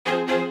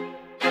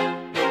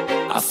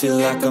feel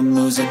like I'm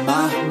losing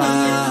my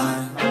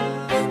mind.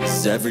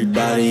 Is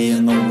everybody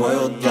in the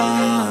world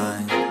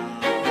blind?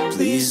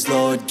 Please,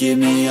 Lord, give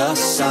me a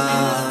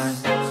sign,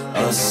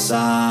 a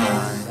sign.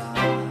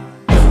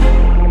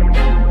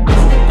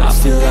 I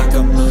feel like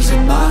I'm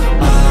losing my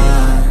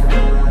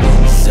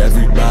mind. Is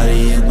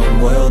everybody in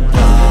the world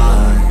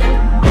blind?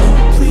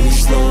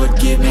 Please, Lord,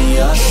 give me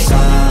a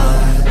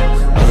sign,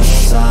 a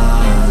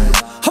sign.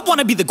 I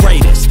wanna be the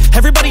greatest.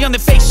 Everybody on the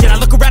fake shit. I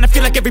look around and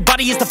feel like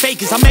everybody is the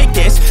fakest. I make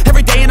this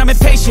every day and I'm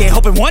impatient,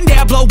 hoping one day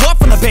I blow up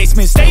from the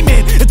basement.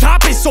 Statement, the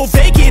top is so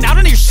vacant. I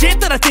don't hear shit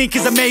that I think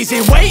is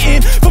amazing.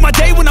 Waiting for my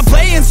day when I'm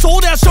playing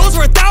sold out shows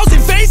for 1,000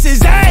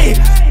 faces. Hey,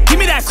 give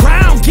me that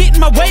crown, get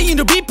in my way and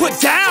to be put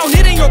down.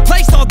 It ain't your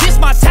place, all this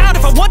my town.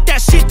 If I want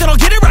that shit, then I'll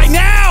get it right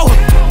now.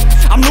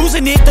 I'm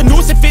losing it, the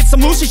noose it fits.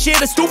 I'm losing shit,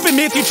 a stupid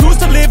myth. You choose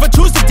to live or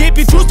choose to dip.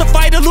 You choose to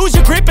fight or lose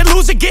your grip and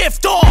lose a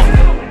gift.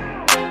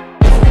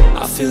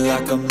 I feel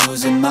like I'm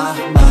losing my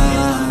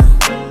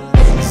mind.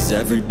 Is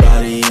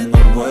everybody in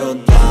the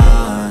world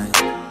blind?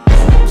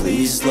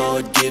 Please,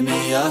 Lord, give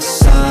me a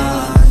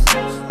sign,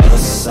 a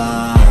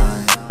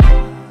sign.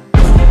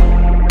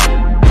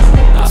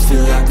 I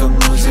feel like I'm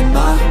losing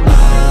my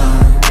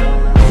mind.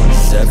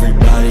 Is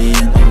everybody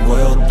in the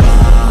world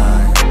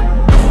blind?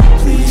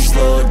 Please,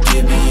 Lord,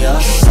 give me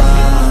a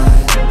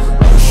sign,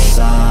 a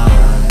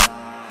sign.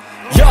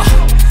 Yeah.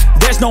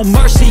 There's no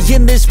mercy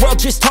in this world,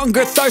 just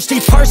hunger-thirsty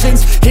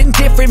persons in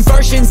different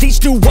versions.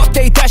 Each new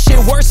update, that shit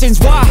worsens.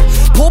 Why?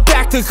 Pull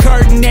back the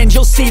curtain and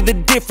you'll see the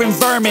different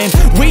vermin.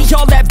 We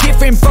all have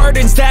different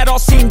burdens that all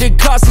seem to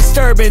cause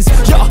disturbance.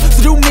 Yo,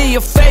 so do me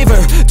a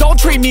favor, don't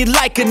treat me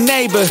like a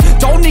neighbor.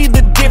 Don't need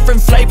the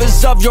different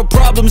flavors of your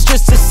problems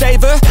just to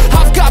savor.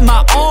 I've got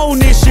my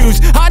own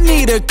issues, I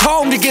need a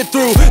comb to get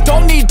through.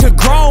 Don't need to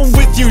groan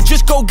with you,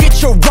 just go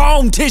get your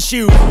own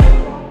tissue.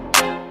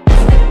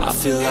 I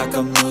feel like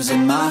I'm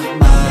losing my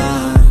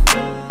mind.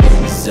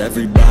 Is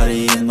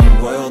everybody in the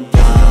world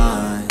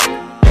blind?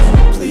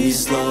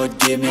 Please, Lord,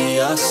 give me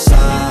a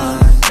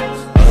sign,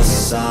 a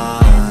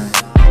sign.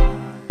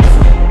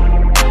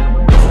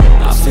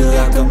 I feel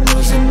like I'm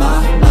losing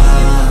my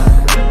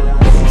mind.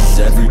 Is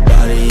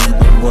everybody in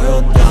the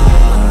world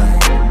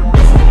blind?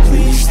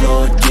 Please,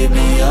 Lord, give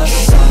me a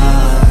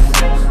sign,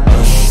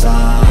 a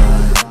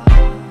sign.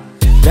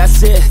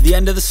 That's it, the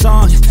end of the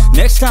song.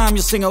 Next time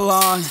you'll sing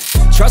along.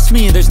 Trust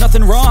me, there's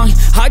nothing wrong.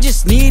 I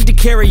just need to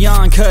carry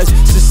on, cause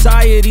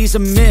society's a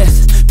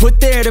myth put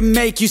there to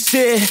make you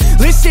sit.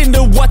 Listen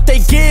to what they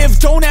give.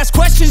 Don't ask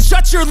questions,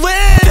 shut your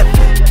lid.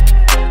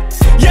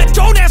 Yeah,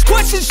 don't ask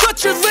questions,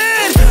 shut your lid.